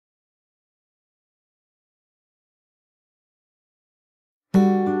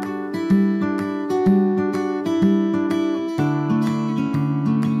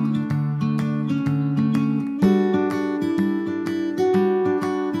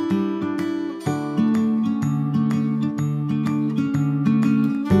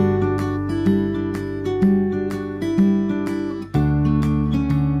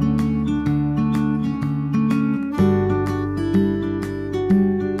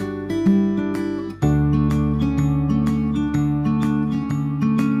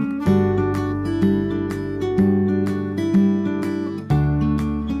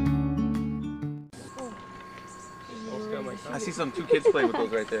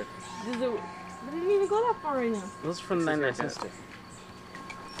good. I didn't even go that far right now. Those are from 99 cents.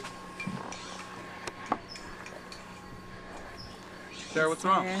 Sarah, what's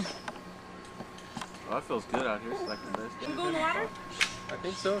wrong? Oh, it feels good out here. It's like the best. Can we go in the water? I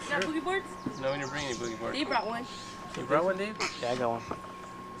think so, You got boogie boards? No, we didn't bring any boogie boards. Dave brought one. You brought one, Dave? Yeah, I got one.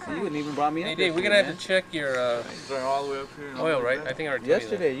 So you wouldn't even brought me up. Hey, Dave, we're gonna have to check your Going all the way up here. oil, right? I think I already told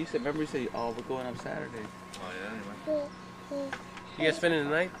Yesterday, you said, remember you said, oh, we're going up Saturday. Oh, yeah, anyway. You guys spending the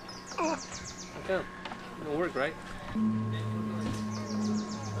night? Okay. It'll work, right?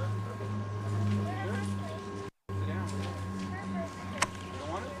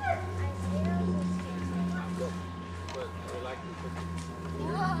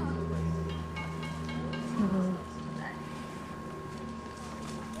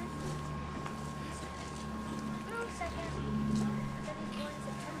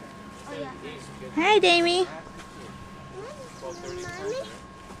 Hi, Damie.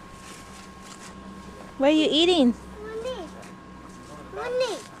 What are you eating?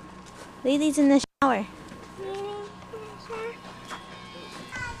 Lily's in the shower.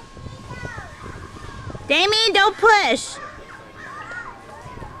 Damie, don't push.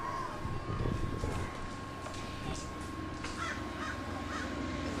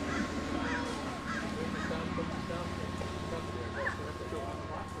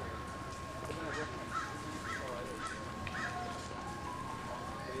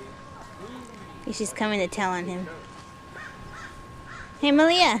 She's coming to tell on him. Hey,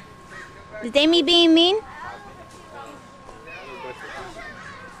 Malia, is Damie being mean?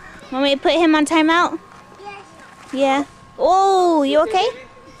 Want me to put him on timeout? Yes. Yeah. Oh, you okay?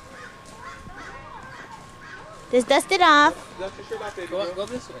 Just dust it off. Go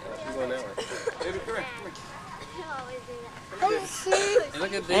this way. I'm going that way. Baby, come here. Hey,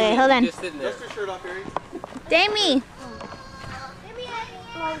 look at Damie. Hey, hold on. Just sitting there. Dust your shirt off, Harry. Damie.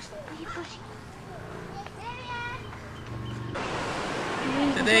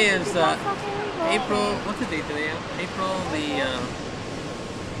 Today is April. What's the date today? April the.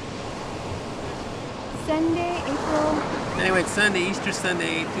 Sunday, April. Anyway, it's Sunday, Easter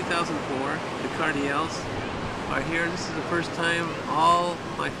Sunday, 2004. The Carrillos are here. This is the first time all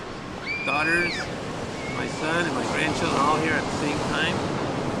my daughters, my son, and my grandchildren are all here at the same time,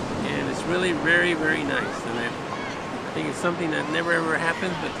 and it's really very, very nice. And I think it's something that never ever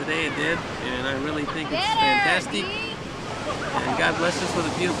happens, but today it did, and I really think it's fantastic. And God bless us with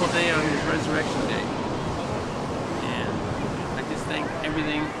a beautiful day on His Resurrection Day. And I just thank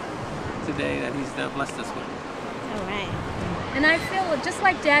everything today that He's blessed us with. All right. And I feel just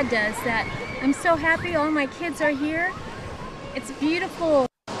like Dad does that I'm so happy all my kids are here. It's a beautiful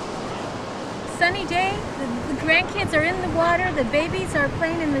sunny day. The grandkids are in the water. The babies are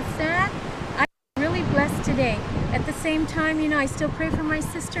playing in the sand. I'm really blessed today. At the same time, you know, I still pray for my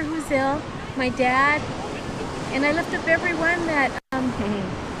sister who's ill, my dad, and I lift up everyone that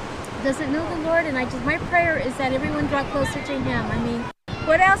doesn't know the Lord, and my prayer is that everyone draw closer to Him. I mean,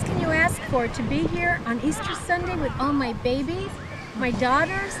 what else can you ask for? To be here on Easter Sunday with all my babies, my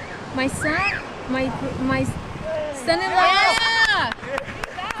daughters, my son, my son-in-law. Yeah!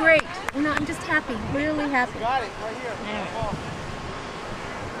 Great. You know, I'm just happy, really happy. Got it, right here.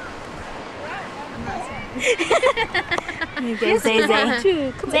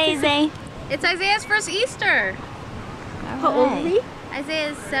 Zay. It's Isaiah's first Easter. How old is he?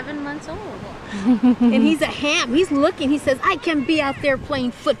 Isaiah is 7 months old. And he's a ham. He's looking. He says, I can be out there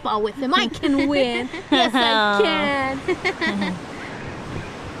playing football with him. I can win. Yes, I can.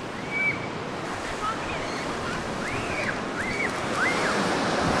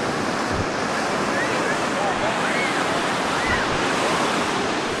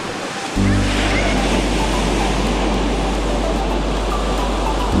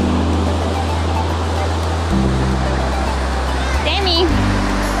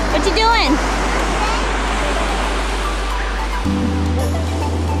 What you doing?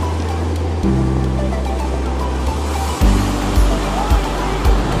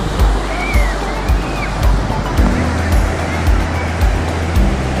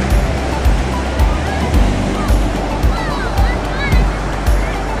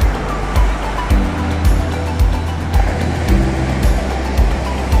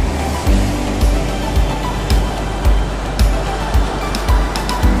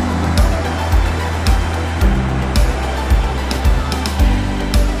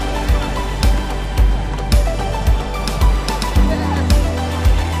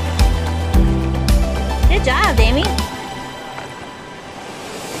 Good job, Damie.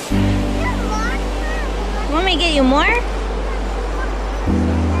 Want me to get you more?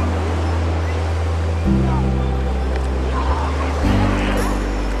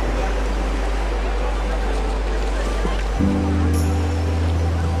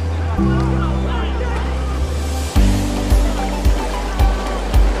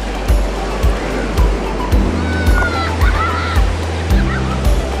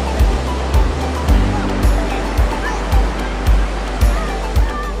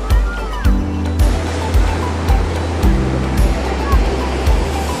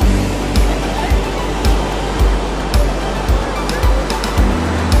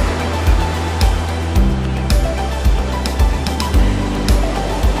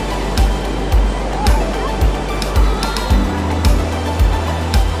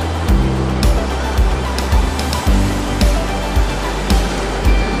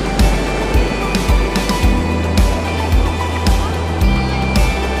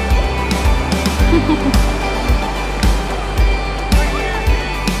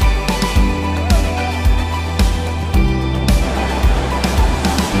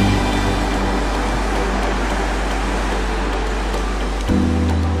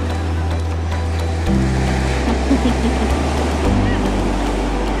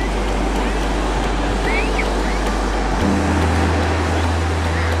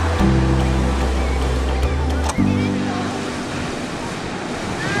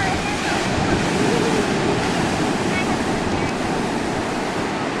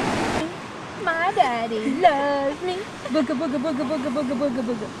 booga booga booga booga booga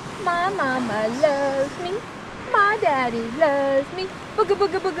booga. My mama loves me. My daddy loves me. Booga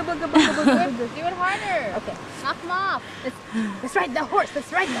booga booga booga booga booga. Do it harder. Okay. Knock him off. Let's ride the horse.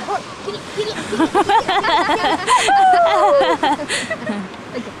 Let's ride the horse. Get it, get it, get it.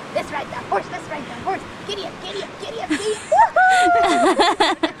 Okay. Let's ride the horse. Let's ride the horse. Giddy up, giddy up, giddy up, giddy up.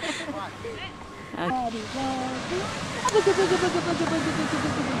 Daddy loves me. Booga booga booga booga booga booga booga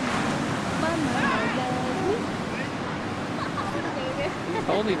booga. My mama loves me. He's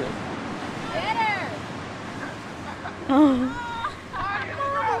holding it. Better. Oh.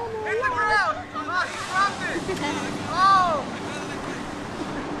 Hit the ground! He dropped it! Oh!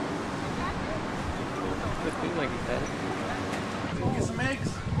 It seems like he's dead. Get some eggs.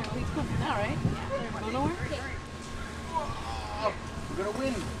 All right. Go nowhere. Oh, we're gonna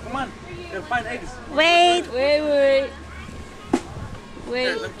win. Come on. Gotta find eggs. Wait. Wait.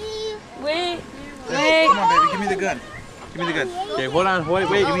 Wait. Wait. Come on, baby. Give me the gun. Give me the gun. Okay, hold on. Wait.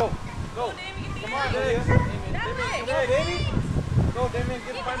 Give me. Go. Come on, baby. Come on, baby. Go, Damien.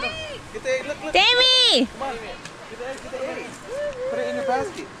 Find them. Get the egg. Look. Damie! Come on. Get the egg. Put it in your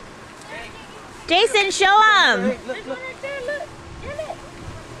basket. Jason, show him. Look.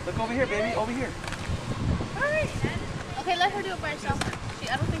 Look over here, baby. Over here. Okay, let her do it by herself. I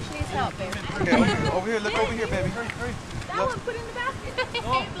don't think she needs help, babe. Okay, over here. Look over here, baby. Hurry. That Look. one, put it in the basket. Babe,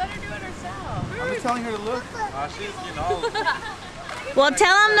 let her do it herself. I'm just telling her to look. She's, Well,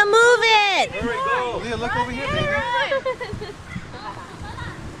 tell him to move it. Hurry, go. Leah, look over here, baby.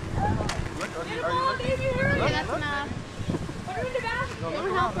 Look, are you looking? Okay, that's enough. Put her in the basket.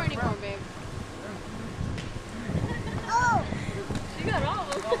 Don't help her anymore, babe. She got all of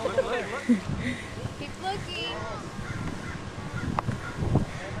them. Look. Keep looking.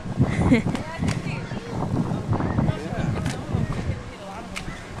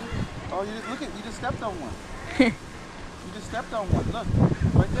 Oh, you just stepped on one. You just stepped on one. Look,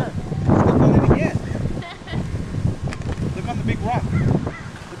 right there. Step on it again. Look on the big rock.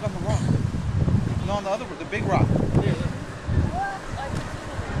 Look on the rock. No, on the other one, the big rock.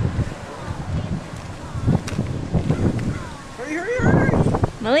 Hurry.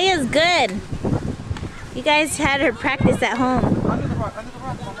 Malia's good. You guys had her practice at home. Under the rock, Mama.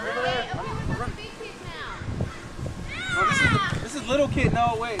 No, this is little kid.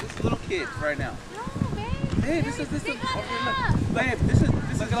 No, wait, this is little kid right now. No, babe. Hey, this is okay, look. Babe, this is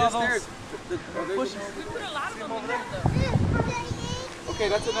just theirs. Push. Okay,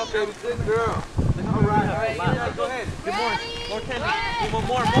 that's enough, baby. Good girl. All right. Go ahead. Good more. More candy.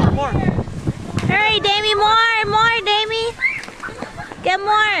 More. Hurry, Damie, more, Damie. Get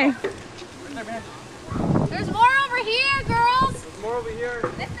more. There's more over here, girls. There's more over here.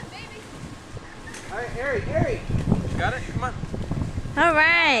 Listen, baby. All right, Harry. Got it? Come on. All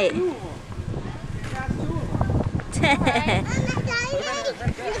right. Two of them.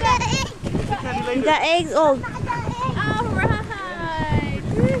 You got eggs? Oh, All right.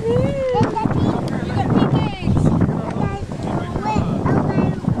 Woohoo. You got pink eggs.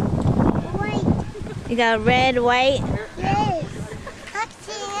 you got red, white.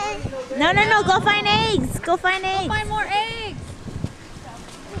 No. Go find eggs. Go find eggs. Find more eggs.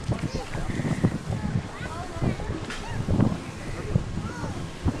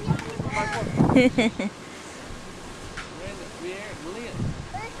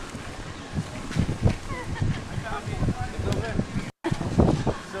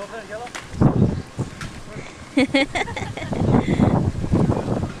 Malia, look the green.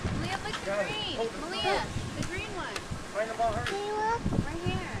 Malia, the green one. Right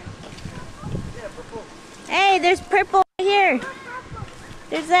here. Hey, there's purple right here.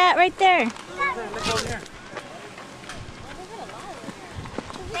 There's that right there.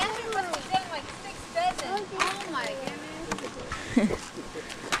 Andrew must be getting like 6 dozen. Oh my goodness.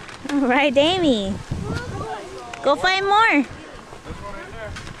 All right, Damie. Go find more.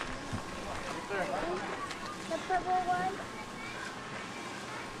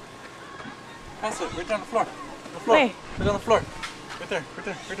 Pass it, right down the floor. Where? Right on the floor. Right there.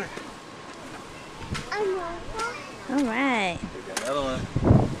 All right. Another one.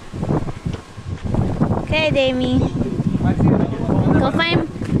 Okay, Damie. Go find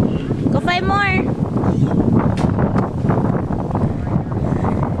more.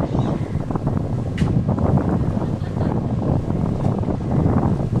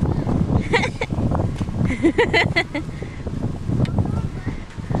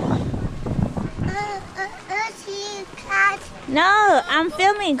 No, I'm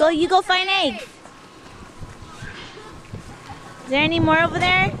filming. You go find eggs. Is there any more over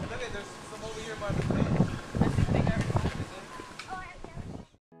there?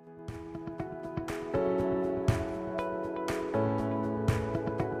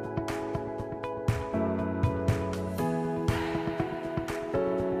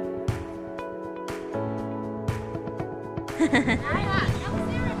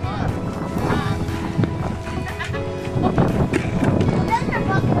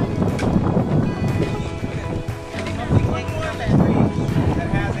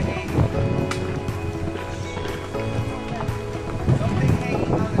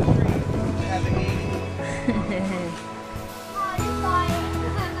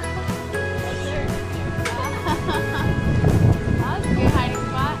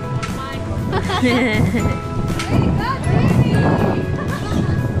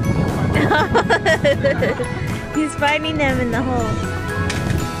 He's finding them in the hole.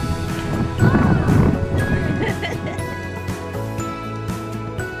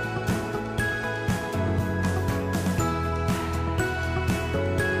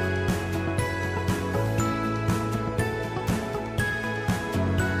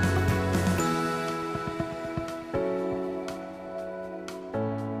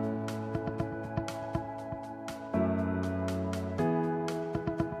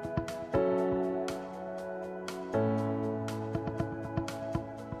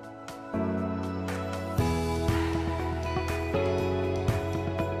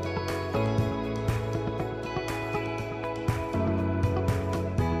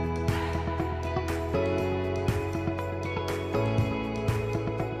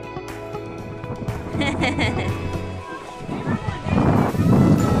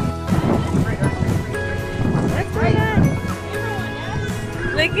 What's going on?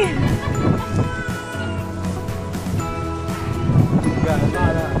 Look at You got a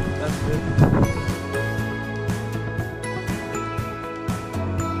lot of. That's good.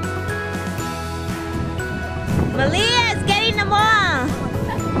 Malia's getting them all.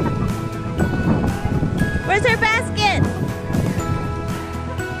 Where's her basket?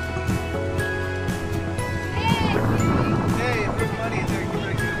 Hey, if there's money in there, you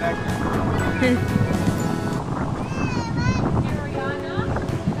better give it back to me.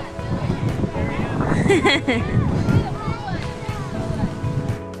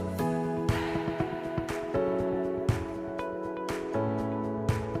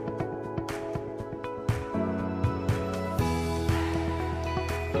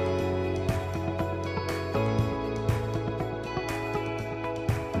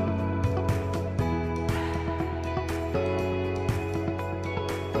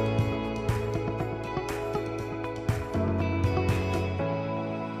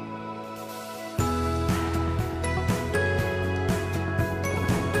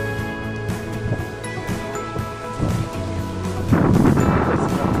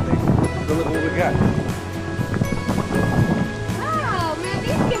 So look what we got. Wow, man,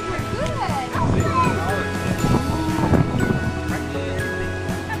 these kids are good.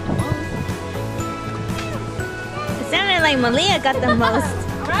 It sounded like Malia got the most.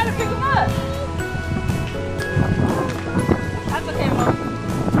 Miranda, pick them up. That's okay,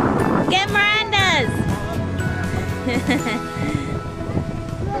 Mom. Get Miranda's.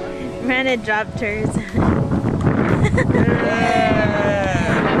 Miranda dropped hers.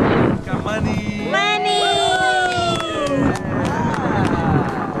 Yeah! Got money! Money!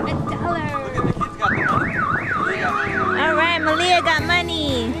 $1. Look at the kids got the money. They got money. All right, Malia got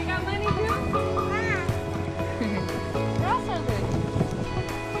money. You got money, too? Where else are they?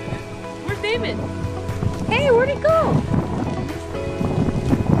 Where's David? Hey, where'd he go?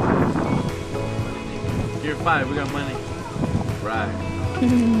 Year 5, we got money. Right.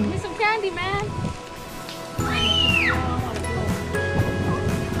 Give me some candy, man.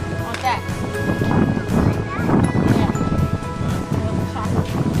 Want that? Yeah. Chocolate.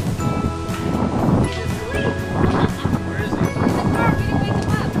 Where is he? In the car, we didn't wake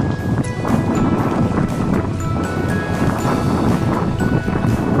him up.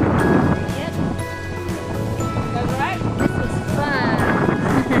 Yep. That's all right? This was fun.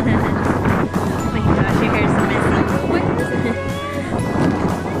 Oh my gosh, your hair's so messy.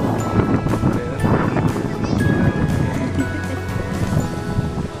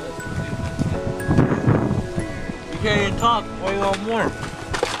 You can't even talk. Why you want more?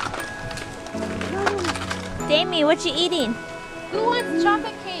 Damie, what you eating? Who wants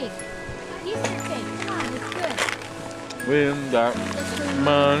chocolate cake? Easter cake. Come on, it's good. With that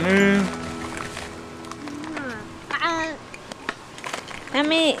money. How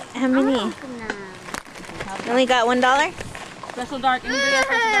many? You only got $1? Special dark. Anybody else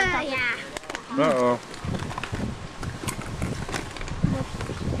like dark chocolate? Uh-oh.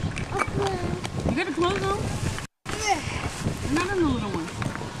 You gotta close them. Not in the little one.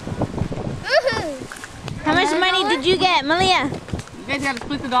 How much money did you get, Malia? You guys gotta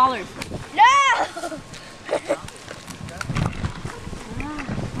split the dollars. Don't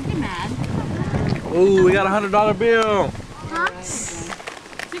get mad. Ooh, we got a $100 bill.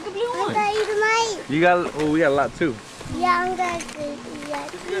 You got, oh, we got a lot too. Yeah, I'm gonna do that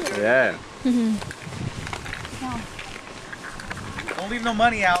too. Yeah. Don't leave no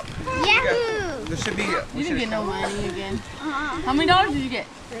money out. Yahoo! There should be. You didn't get no money again. How many dollars did you get?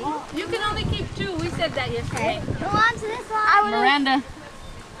 You can only keep 2. We said that yesterday. Go on to this one. Miranda.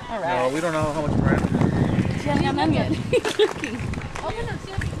 No, we don't know how much we're in. She hasn't got none yet. He's looking. Open them.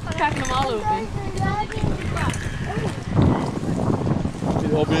 See if you can find Cracking them all open.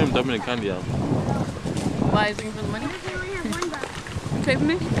 Open him, dump in candy out. Why is looking for the money? We only have one buck. You pay for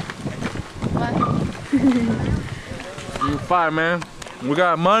me? What? You fine, man. We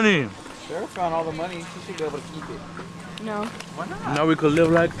got money. Sarah found all the money. She should be able to keep it. No. Why not? Now we could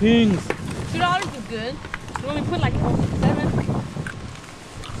live like kings. $2 is good. We only put like 7.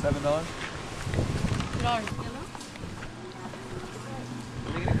 $7? $2.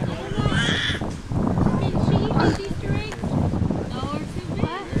 Easter egg? No, or too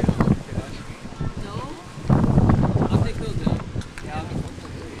big? No. I'll take those out.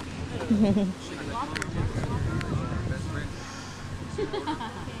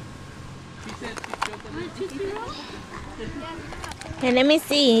 Hey, let me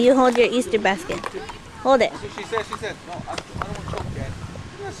see. You hold your Easter basket. Hold it. She said, no, I don't want to choke, Dad.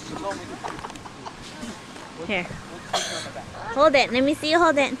 Yes, she told me to. Here. Hold it. Let me see you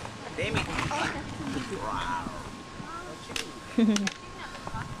hold it. Damien. She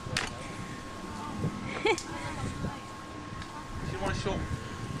don't want to show.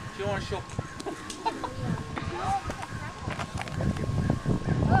 She don't want to show.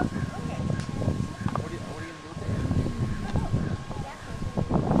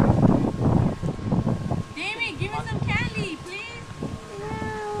 Damien, give me some candy, please.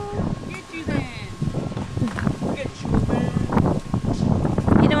 Get you then.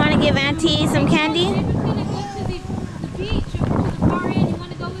 You don't want to give Auntie some candy? David's gonna go to the beach over to the far end. You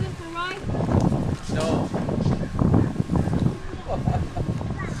want to go with him for a ride? No.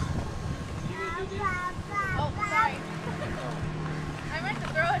 Oh, sorry. I meant to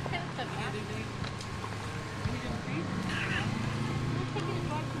throw it in the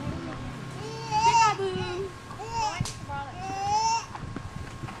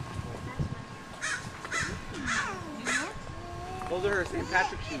Those are her St.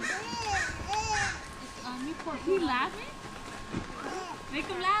 Patrick's shoes. He laughing? Make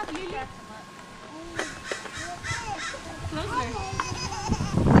him laugh, Lily. Closer.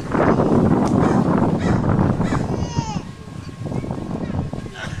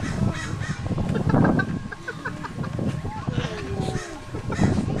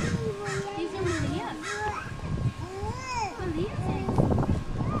 These are Malia's.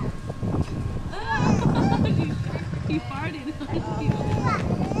 He farted on you.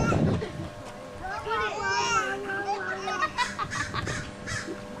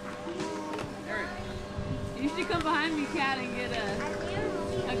 You should come behind me, Cat, and get a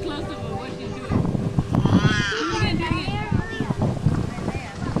close-up of what you're doing. You're gonna do it.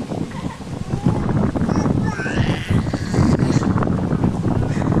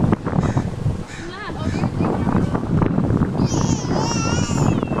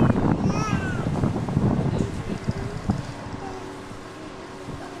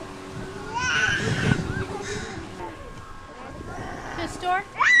 The store?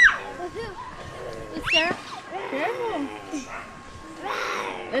 With Sarah? Careful.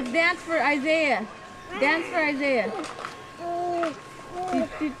 Let's dance for Isaiah. Dance for Isaiah.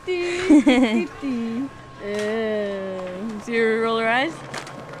 See her roll her eyes?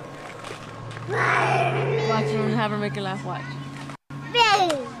 Watch her and have her make her laugh. Watch.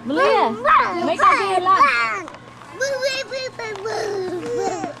 Malia, make Isaiah laugh.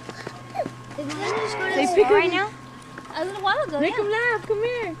 Say pick her right now. A little while ago, Make yeah. him laugh. Come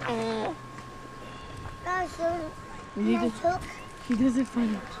here. He does it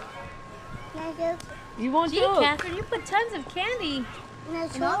funny. You won't Gee, choke. Catherine, you put tons of candy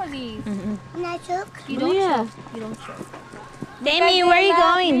in all of these. You don't Malia. choke. You don't choke. Damien, where are you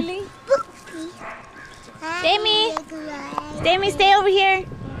going? Lily? Damien. Damien, stay over here.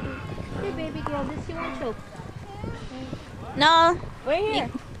 Hey, baby girl, this you won't choke. No. Wait here.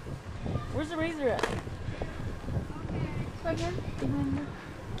 Where's the razor at? Right here.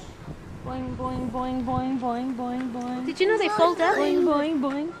 Boing, boing, boing, boing, boing, boing, boing. Did you know they fold up? Boing, boing,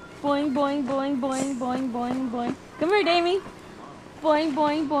 boing. Boing, boing, boing, boing, boing, boing, boing. Come here, Damie. Boing,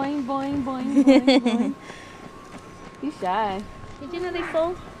 boing, boing, boing, boing, boing, boing. He's shy. Did you know they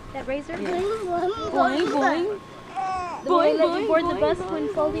fold that razor? Boing, boing. The way Boing, that you boing, board the boing, bus boing, when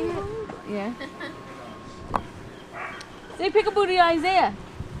folding it? Yeah. Say peekaboo to Isaiah.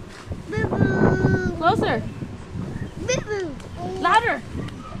 Closer. Louder.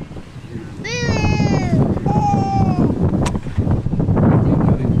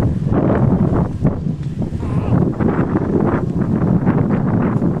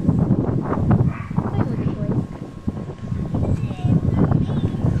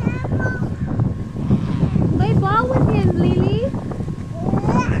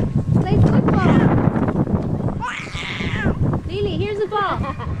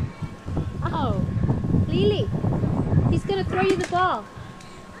 ball. Oh, Lily, he's gonna throw you the ball.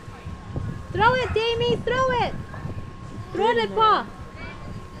 Throw it, Damie, throw it. Throw it at Pa.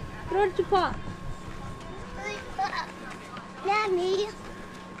 Throw it to Pa. Mommy.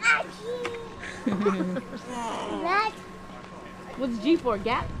 That. What's G for?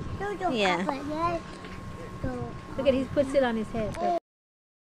 Gap? Yeah. Look at, he puts it on his head.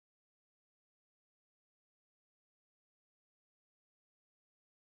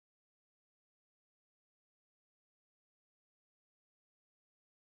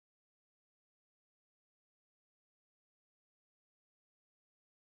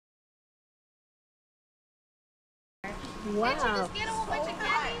 Wow. Just get a whole bunch of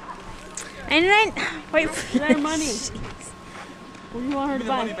candy. And then, wait. Their money. What do you want her to Give me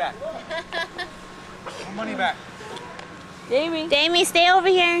the money buy? back. My money back. Damie. Damie, stay over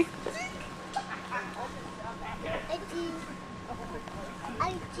here.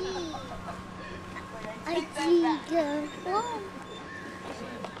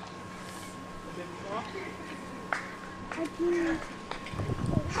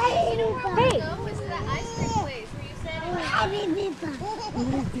 Hey. Go was to that ice cream place where you said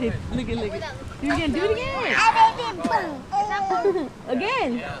Look at. You can do it again.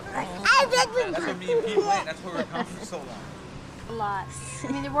 Again. That's what me and Pete went. That's where we're coming for so long. A lot. I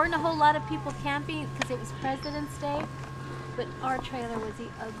mean, there weren't a whole lot of people camping because it was President's Day, but our trailer was the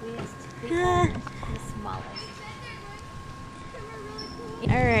ugliest, the oldest, and the smallest.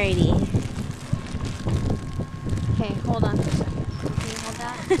 Alrighty. Okay, hold on for a second. Can you hold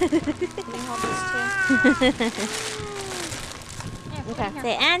that? Can you hold this too? Here, put it here.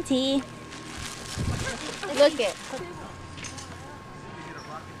 Say, Auntie. Look it.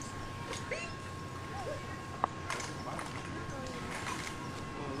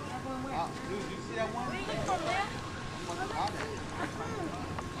 Dude, you see that one?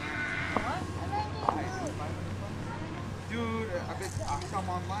 Dude, I bet I saw him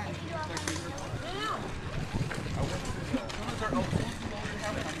online.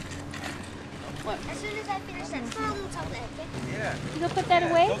 As soon as I finish that song, we'll talk about it. Yeah. You gonna put that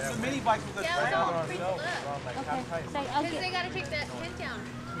away? Those are mini bikes with the Yeah, it was brand all on freaked sale. up. Okay. So Because they gotta take that tent down.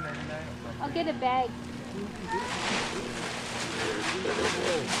 I'll get a bag.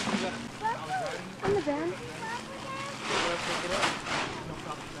 On the van.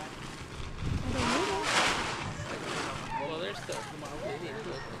 Well, there's stuff.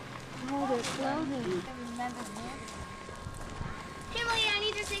 Oh, they're clothing. Kimberly, I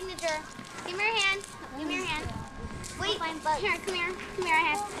need your signature. Give me your hand. Give me your hand. Wait, here, come here. Come here, I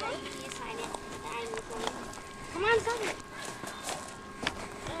have to you sign it. Come on, sign it.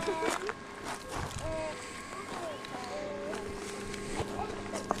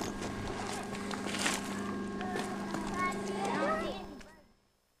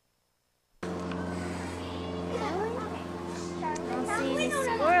 See the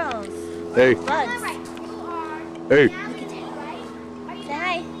squirrels. Hey, Bugs. hey. Say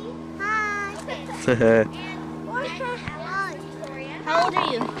hi. Hi. How old are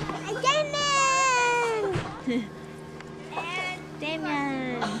you? Damon!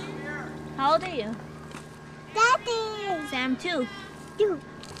 Damien. How old are you? Daddy! Sam too. You.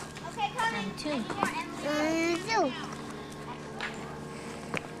 Sam too. You.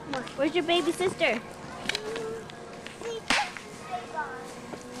 Where's your baby sister?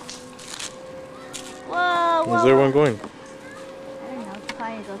 Whoa, whoa. Where's everyone going? I don't know.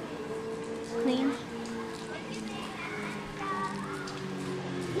 Probably go clean.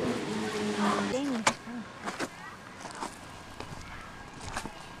 Damien.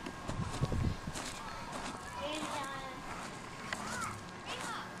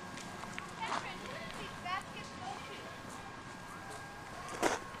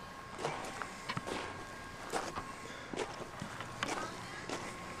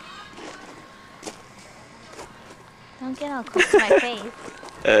 Don't get all close to my face.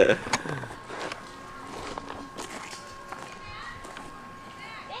 Baby.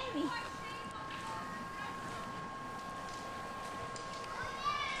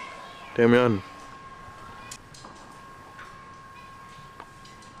 Damian.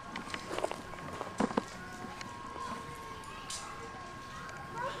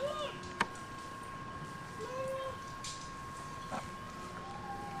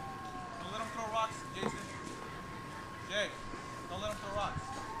 Don't let him throw rocks, Jason. Jay, don't let him throw rocks.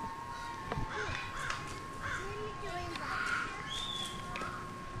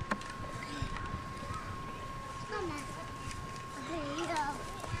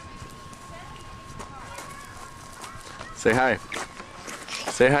 Say hi.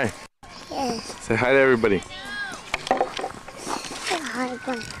 Say hi. Yes. Say hi to everybody.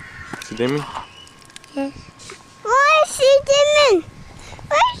 See Damien? Yes. Oh, I see Damien.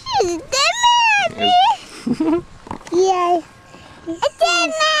 I see Damien. Yes.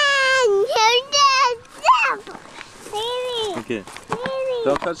 Damien. Baby. Okay. Baby.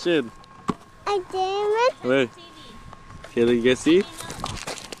 Don't touch it. Damien. Wait. Okay, you guys see?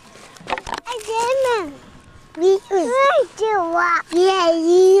 Damien. We to walk. Yeah,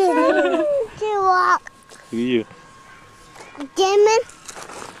 you. To walk. Look at you. Damien.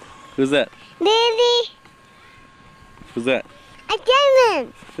 Who's that? Baby. Who's that?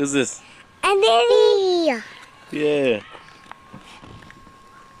 Damien. Who's this? Baby. Yeah.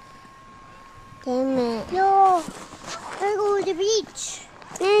 Damien. No. I go to the beach.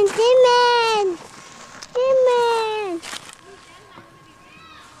 And Damien. Damien.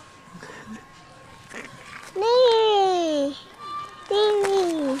 Baby.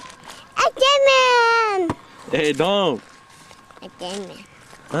 Baby. Damien. Hey, don't. Damien.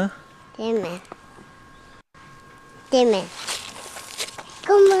 Huh? Damien. Damien.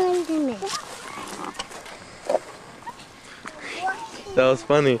 Come on, Damien. That was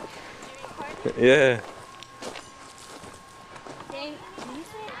funny. Yeah.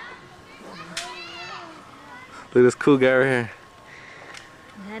 Look at this cool guy right here.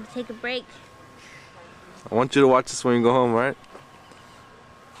 I had to take a break. I want you to watch this when you go home, right?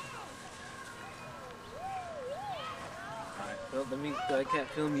 Well, let me. I can't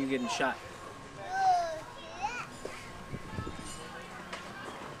film you getting shot.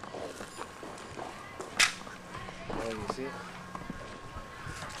 Oh, you see it?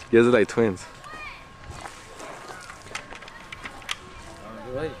 You guys are like twins. Oh,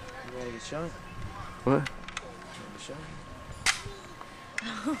 you're right. You want to get shot? What? You want to get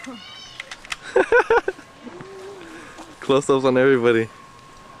shot? Close-ups on everybody.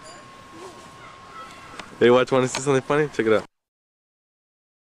 Hey, watch. Want to see something funny? Check it out.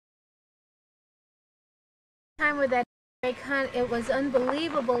 Time with that egg hunt, it was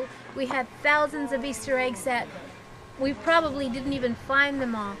unbelievable. We had thousands of Easter eggs that we probably didn't even find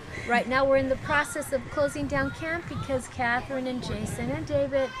them all. Right now we're in the process of closing down camp because Catherine and Jason and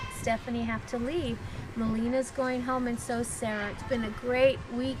David, Stephanie have to leave. Melina's going home and so Sarah. It's been a great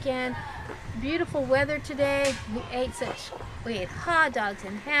weekend. Beautiful weather today. We ate hot dogs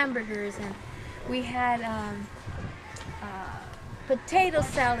and hamburgers, and we had potato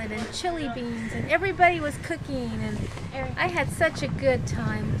salad and chili beans, and everybody was cooking, and I had such a good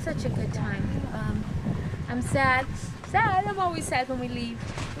time, such a good time. I'm sad. I'm always sad when we leave.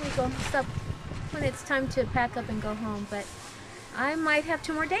 When it's time to pack up and go home, but I might have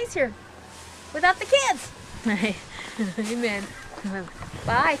 2 more days here without the kids. Amen.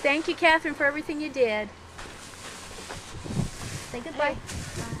 Bye. Thank you, Catherine, for everything you did. Say goodbye.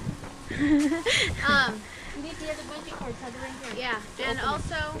 You need the other bungee cords, have it right here. Yeah, and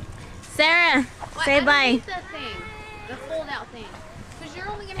also... Sarah, What? say I don't bye. need the thing. The fold-out thing. Because you're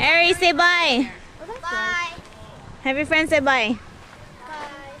only going to... Ari, say bye. Bye. Have your friend say bye.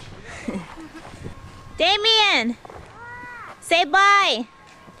 Bye. Damien, say bye.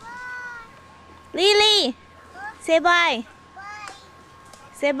 Lily, say bye.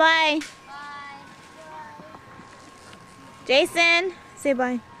 Say bye. Bye. Jason, say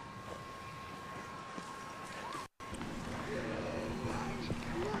bye.